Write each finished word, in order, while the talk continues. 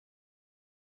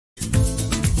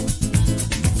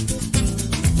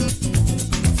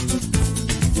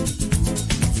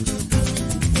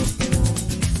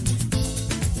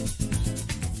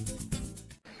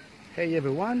Hey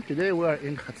everyone, today we are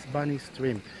in Hatzbani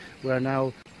Snir. We are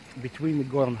now between the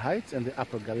Golan Heights and the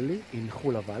Upper Galilee in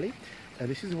Hula Valley.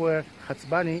 This is where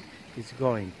Hatzbani is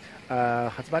going.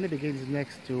 Hatzbani begins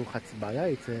next to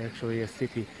Hatzbaya. It's actually a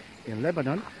city in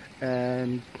Lebanon,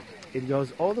 and it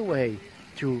goes all the way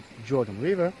to Jordan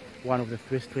River, one of the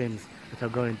three streams that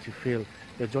are going to fill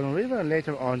the Jordan River, and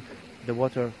later on the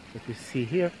water that we see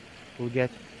here will get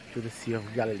to the Sea of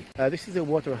Galilee. This is a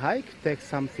water hike, takes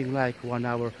something like 1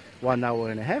 hour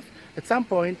and a half. At some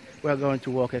point we are going to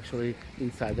walk actually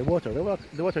inside the water.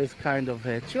 The water is kind of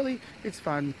chilly, it's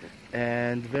fun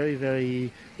and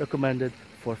very recommended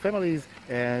for families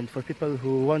and for people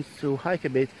who want to hike a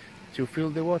bit to feel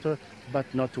the water but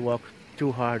not to walk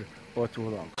too hard or too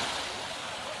long.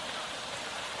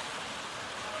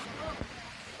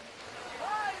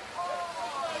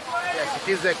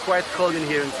 Yes, it is quite cold in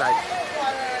here inside.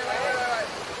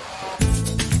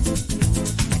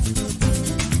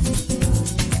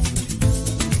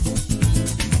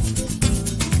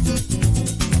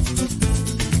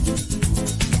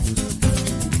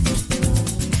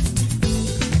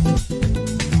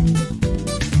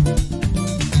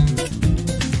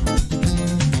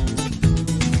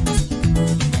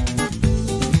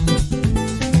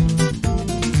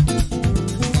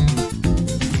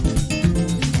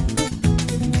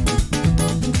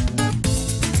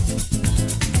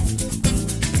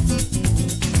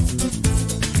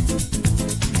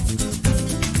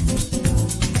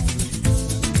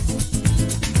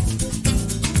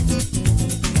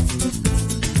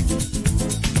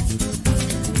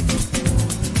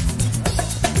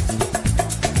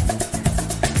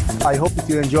 I hope that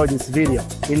you enjoyed this video.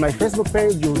 In my Facebook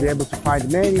page, you'll be able to find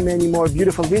many more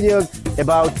beautiful videos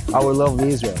about our lovely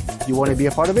Israel. You want to be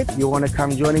a part of it? You want to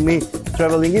come joining me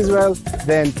traveling Israel?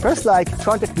 Then press like,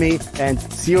 contact me, and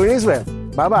see you in Israel.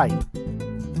 Bye-bye.